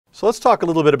So let's talk a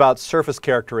little bit about surface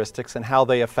characteristics and how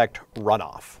they affect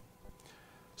runoff.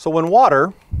 So when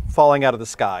water falling out of the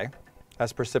sky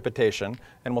as precipitation,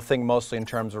 and we'll think mostly in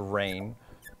terms of rain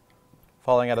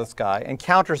falling out of the sky,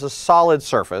 encounters a solid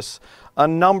surface, a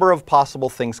number of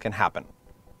possible things can happen.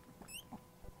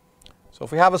 So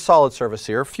if we have a solid surface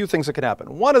here, a few things that can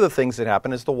happen. One of the things that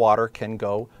happen is the water can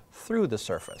go through the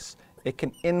surface. It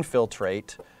can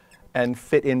infiltrate and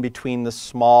fit in between the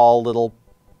small little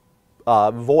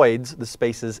voids, the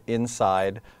spaces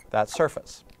inside that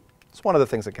surface. It's one of the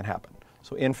things that can happen.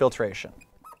 So infiltration.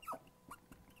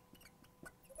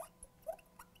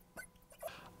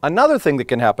 Another thing that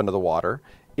can happen to the water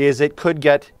is it could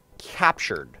get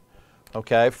captured.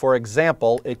 Okay? For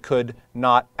example, it could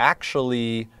not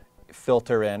actually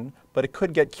filter in, but it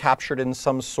could get captured in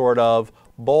some sort of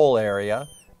bowl area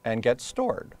and get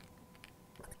stored.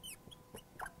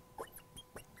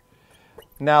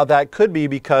 Now that could be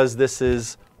because this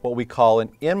is what we call an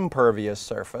impervious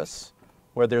surface,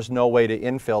 where there's no way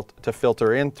to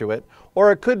filter in through it,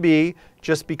 or it could be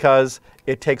just because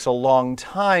it takes a long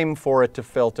time for it to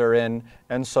filter in,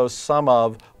 and so some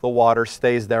of the water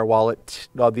stays there while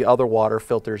the other water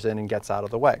filters in and gets out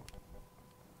of the way.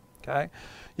 Okay?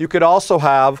 You could also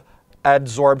have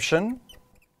adsorption.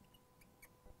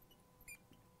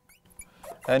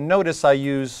 And notice I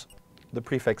use the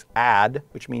prefix ad,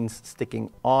 which means sticking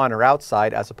on or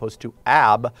outside, as opposed to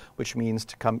ab, which means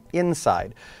to come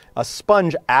inside. A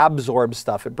sponge absorbs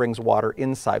stuff, it brings water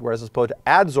inside, whereas as opposed to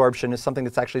adsorption is something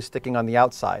that's actually sticking on the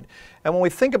outside. And when we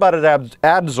think about it,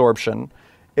 adsorption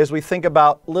is we think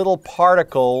about little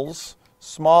particles,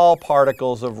 small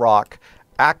particles of rock,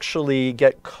 actually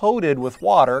get coated with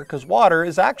water, because water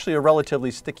is actually a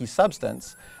relatively sticky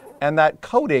substance, and that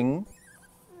coating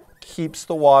keeps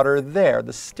the water there.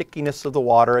 The stickiness of the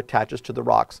water attaches to the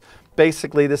rocks.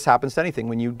 Basically, this happens to anything.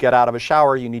 When you get out of a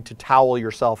shower, you need to towel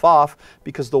yourself off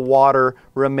because the water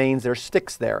remains there,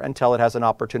 sticks there, until it has an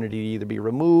opportunity to either be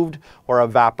removed or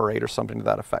evaporate or something to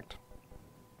that effect.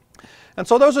 And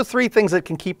so those are three things that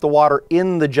can keep the water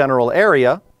in the general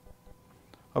area.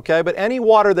 Okay, but any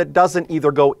water that doesn't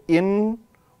either go in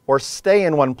or stay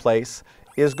in one place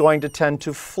is going to tend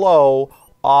to flow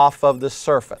off of the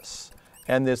surface.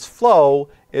 And this flow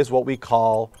is what we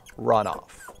call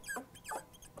runoff.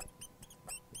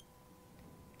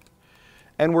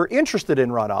 And we're interested in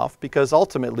runoff because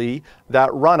ultimately that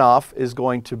runoff is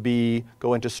going to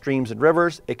go into streams and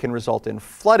rivers. It can result in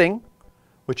flooding,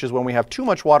 which is when we have too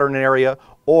much water in an area,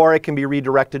 or it can be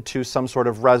redirected to some sort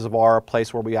of reservoir, a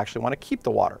place where we actually want to keep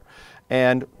the water.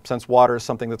 And since water is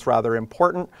something that's rather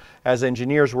important, as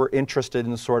engineers, we're interested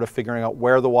in sort of figuring out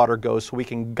where the water goes so we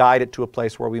can guide it to a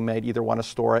place where we may either want to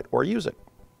store it or use it.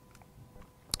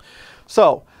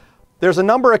 So there's a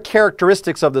number of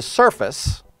characteristics of the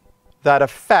surface that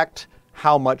affect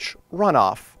how much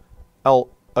runoff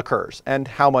occurs and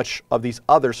how much of these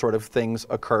other sort of things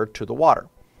occur to the water.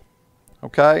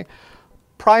 Okay?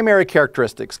 Primary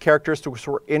characteristics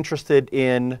we're interested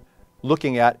in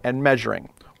looking at and measuring.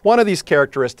 One of these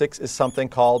characteristics is something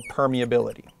called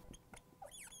permeability.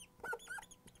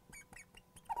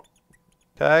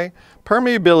 Okay?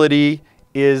 Permeability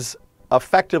is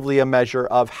effectively a measure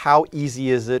of how easy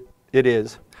it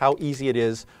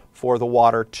is for the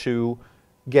water to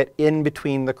get in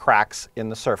between the cracks in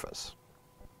the surface.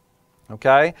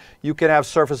 Okay? You can have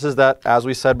surfaces that, as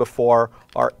we said before,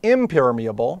 are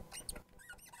impermeable.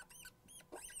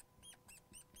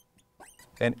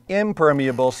 An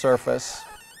impermeable surface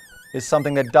is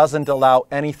something that doesn't allow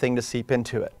anything to seep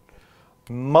into it.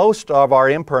 Most of our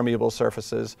impermeable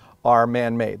surfaces are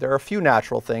man-made. There are a few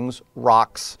natural things,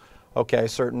 rocks. Okay,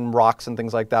 certain rocks and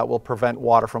things like that will prevent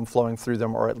water from flowing through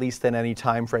them, or at least in any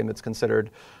time frame that's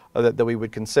considered, that we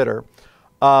would consider.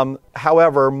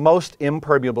 However, most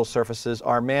impermeable surfaces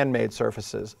are man-made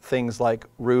surfaces. Things like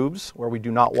roofs, where we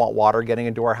do not want water getting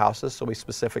into our houses, so we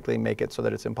specifically make it so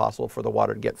that it's impossible for the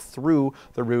water to get through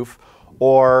the roof,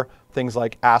 or things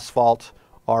like asphalt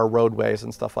or roadways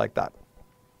and stuff like that.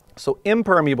 So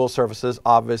impermeable surfaces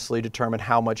obviously determine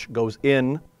how much goes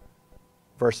in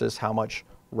versus how much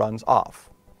runs off.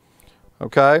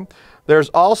 Okay? There's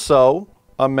also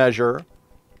a measure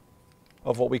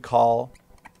of what we call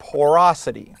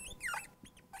porosity.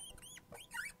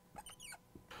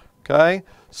 Okay?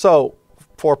 So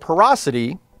for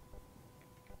porosity,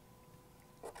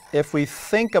 if we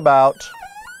think about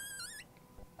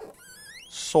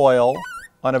soil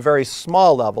on a very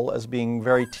small level as being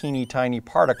very teeny tiny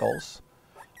particles,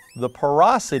 the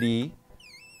porosity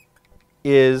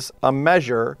is a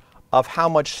measure of how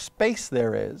much space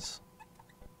there is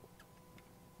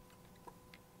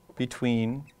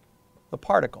between the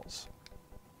particles.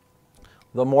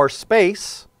 The more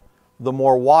space, the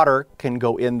more water can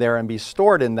go in there and be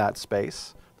stored in that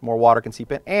space. The more water can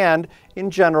seep in. And in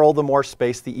general, the more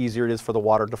space, the easier it is for the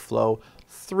water to flow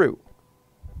through.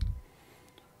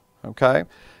 Okay?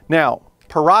 Now,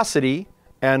 porosity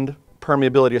and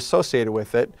permeability associated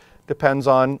with it depends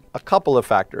on a couple of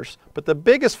factors. But the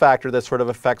biggest factor that sort of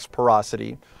affects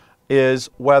porosity is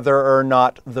whether or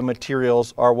not the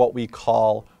materials are what we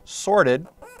call sorted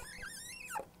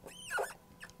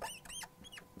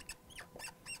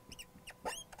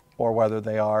or whether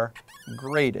they are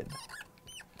graded.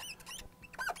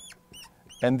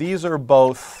 And these are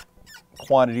both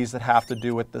quantities that have to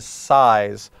do with the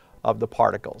size of the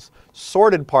particles.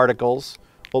 Sorted particles,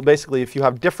 well, basically, if you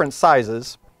have different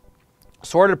sizes,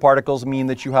 sorted particles mean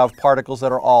that you have particles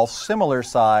that are all similar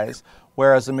size,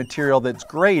 whereas a material that's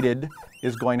graded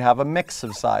is going to have a mix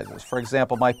of sizes. For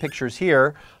example, my pictures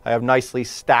here, I have nicely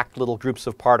stacked little groups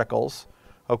of particles.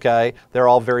 Okay, they're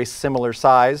all very similar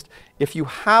sized. If you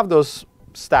have those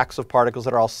stacks of particles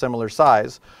that are all similar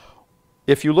size,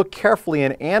 if you look carefully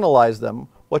and analyze them,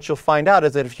 what you'll find out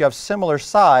is that if you have similar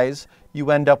size,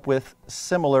 you end up with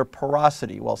similar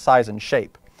porosity, well, size and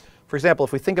shape. For example,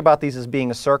 if we think about these as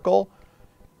being a circle,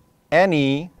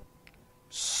 any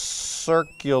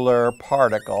circular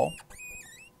particle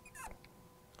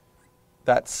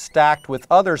that's stacked with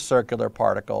other circular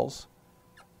particles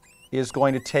is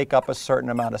going to take up a certain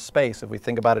amount of space. If we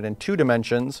think about it in 2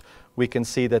 dimensions, we can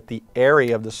see that the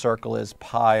area of the circle is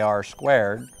pi r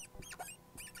squared,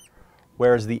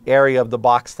 whereas the area of the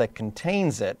box that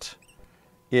contains it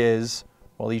is,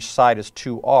 well, each side is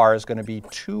 2r, is going to be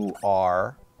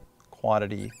 2r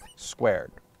quantity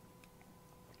squared.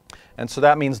 And so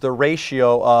that means the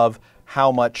ratio of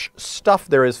how much stuff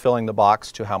there is filling the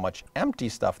box to how much empty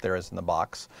stuff there is in the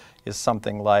box is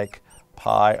something like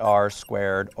pi r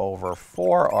squared over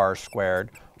 4r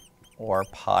squared, or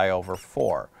pi over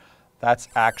 4. That's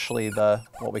actually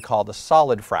what we call the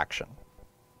solid fraction,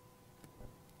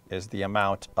 is the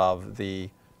amount of the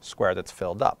square that's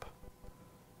filled up.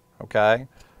 Okay?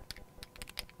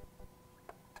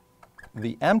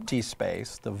 The empty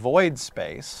space, the void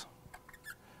space,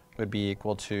 would be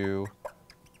equal to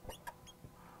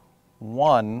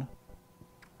 1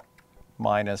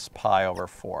 minus pi over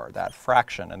 4, that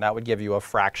fraction. And that would give you a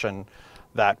fraction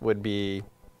that would be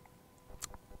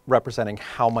representing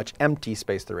how much empty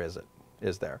space there is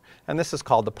there. And this is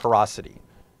called the porosity,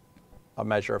 a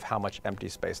measure of how much empty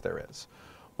space there is.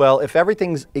 Well, if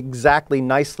everything's exactly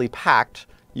nicely packed,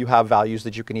 you have values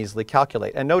that you can easily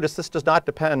calculate. And notice this does not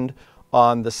depend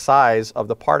on the size of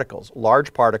the particles.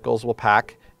 Large particles will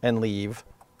pack and leave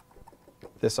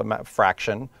this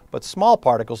fraction, but small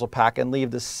particles will pack and leave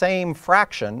the same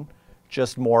fraction,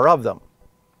 just more of them.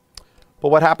 But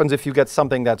what happens if you get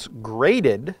something that's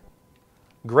graded?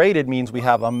 Graded means we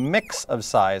have a mix of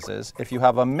sizes. If you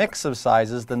have a mix of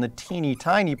sizes, then the teeny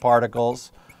tiny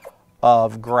particles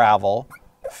of gravel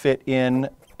fit in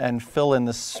and fill in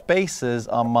the spaces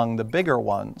among the bigger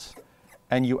ones,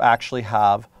 and you actually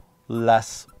have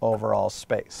less overall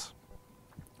space.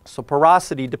 So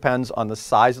porosity depends on the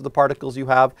size of the particles you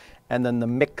have and then the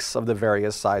mix of the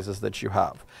various sizes that you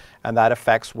have. And that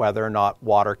affects whether or not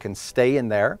water can stay in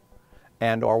there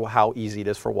and or how easy it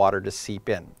is for water to seep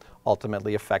in,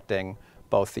 ultimately affecting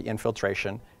both the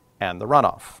infiltration and the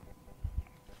runoff.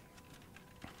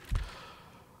 A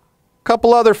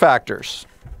couple other factors.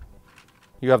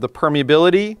 You have the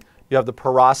permeability, you have the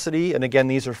porosity, and again,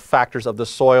 these are factors of the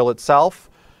soil itself.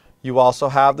 You also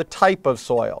have the type of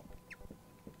soil.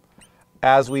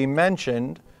 As we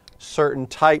mentioned, certain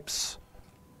types,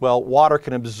 well, water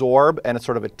can absorb and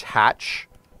sort of attach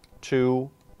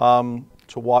to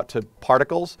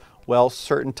particles. Well,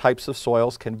 certain types of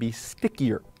soils can be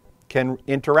stickier, can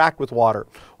interact with water,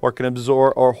 or can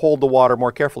absorb or hold the water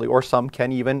more carefully, or some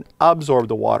can even absorb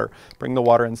the water, bring the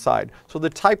water inside. So the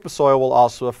type of soil will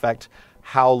also affect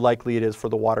how likely it is for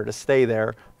the water to stay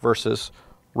there versus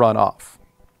run off.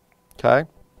 Okay?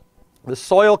 The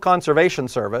Soil Conservation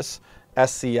Service,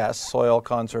 SCS, Soil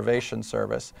Conservation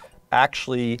Service,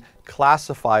 actually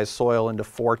classifies soil into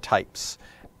 4 types,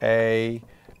 A,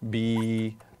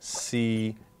 B,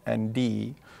 C, and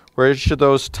D, where each of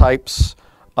those types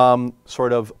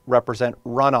sort of represent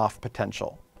runoff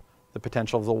potential, the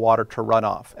potential of the water to run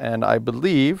off. And I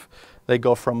believe they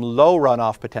go from low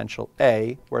runoff potential,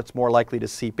 A, where it's more likely to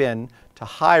seep in, to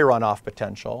high runoff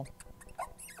potential,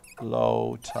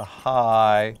 low to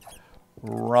high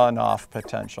runoff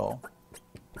potential,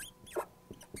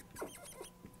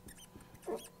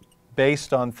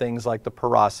 based on things like the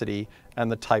porosity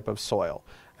and the type of soil.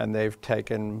 And they've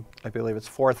taken, I believe it's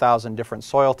 4,000 different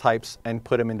soil types and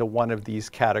put them into one of these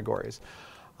categories.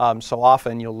 So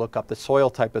often you'll look up the soil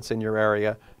type that's in your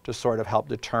area to sort of help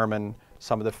determine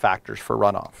some of the factors for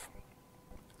runoff.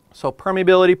 So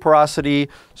permeability, porosity,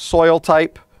 soil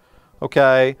type,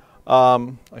 okay.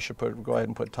 I should go ahead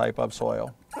and put type of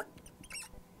soil.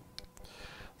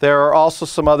 There are also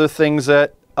some other things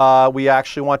that we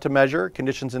actually want to measure,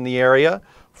 conditions in the area.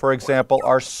 For example,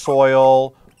 our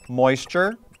soil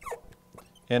moisture.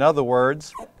 In other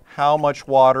words, how much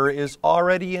water is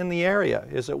already in the area.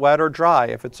 Is it wet or dry?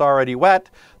 If it's already wet,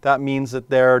 that means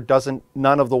that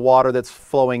none of the water that's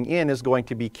flowing in is going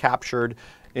to be captured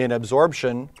in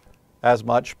absorption as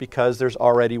much because there's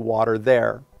already water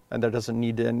there, and there doesn't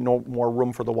need no more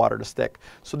room for the water to stick.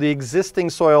 So the existing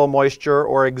soil moisture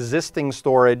or existing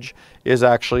storage is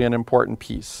actually an important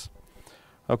piece.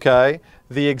 Okay?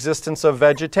 The existence of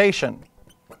vegetation.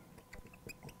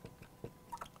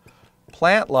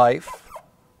 Plant life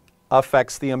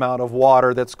affects the amount of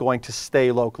water that's going to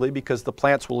stay locally because the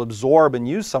plants will absorb and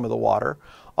use some of the water.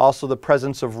 Also, the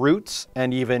presence of roots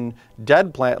and even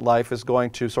dead plant life is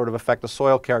going to sort of affect the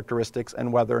soil characteristics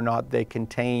and whether or not they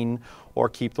contain or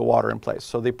keep the water in place.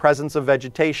 So the presence of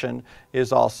vegetation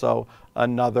is also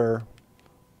another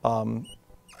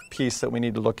piece that we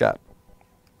need to look at.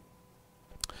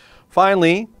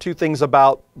 Finally, two things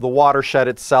about the watershed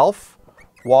itself.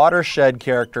 Watershed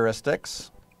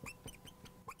characteristics.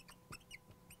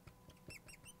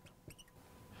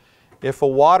 If a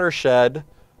watershed,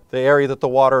 the area that the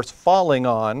water is falling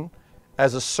on,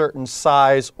 has a certain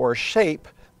size or shape,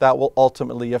 that will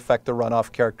ultimately affect the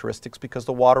runoff characteristics because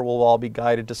the water will all be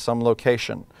guided to some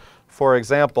location. For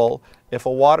example, if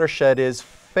a watershed is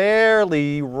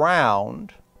fairly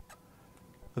round,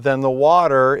 then the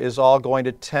water is all going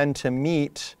to tend to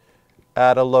meet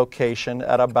at a location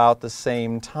at about the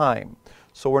same time.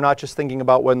 So we're not just thinking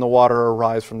about when the water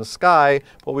arrives from the sky,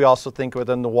 but we also think of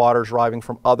when the water is arriving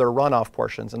from other runoff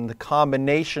portions. And the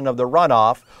combination of the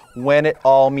runoff, when it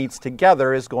all meets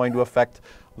together, is going to affect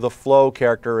the flow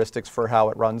characteristics for how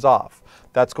it runs off.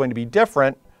 That's going to be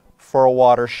different for a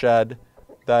watershed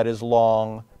that is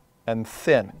long and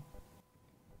thin.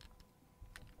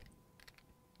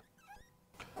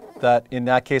 That in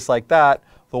that case like that,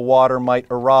 the water might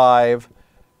arrive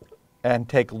and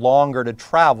take longer to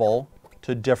travel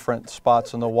to different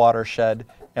spots in the watershed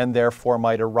and therefore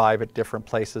might arrive at different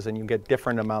places, and you get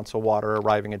different amounts of water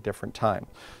arriving at different times.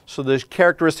 So the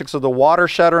characteristics of the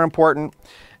watershed are important.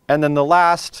 And then the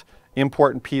last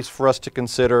important piece for us to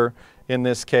consider in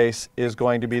this case is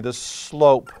going to be the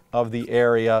slope of the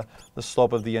area, the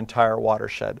slope of the entire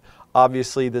watershed.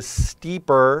 Obviously, the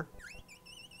steeper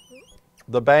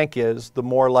the bank is, the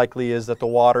more likely is that the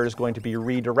water is going to be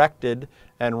redirected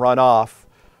and run off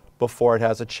before it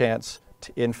has a chance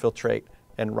to infiltrate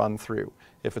and run through.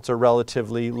 If it's a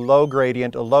relatively low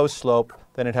gradient, a low slope,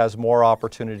 then it has more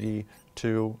opportunity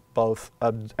to both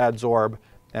absorb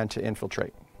and to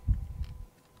infiltrate.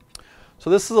 So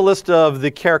this is a list of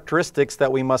the characteristics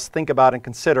that we must think about and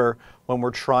consider when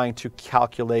we're trying to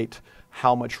calculate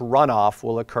how much runoff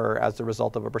will occur as the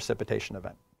result of a precipitation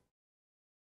event.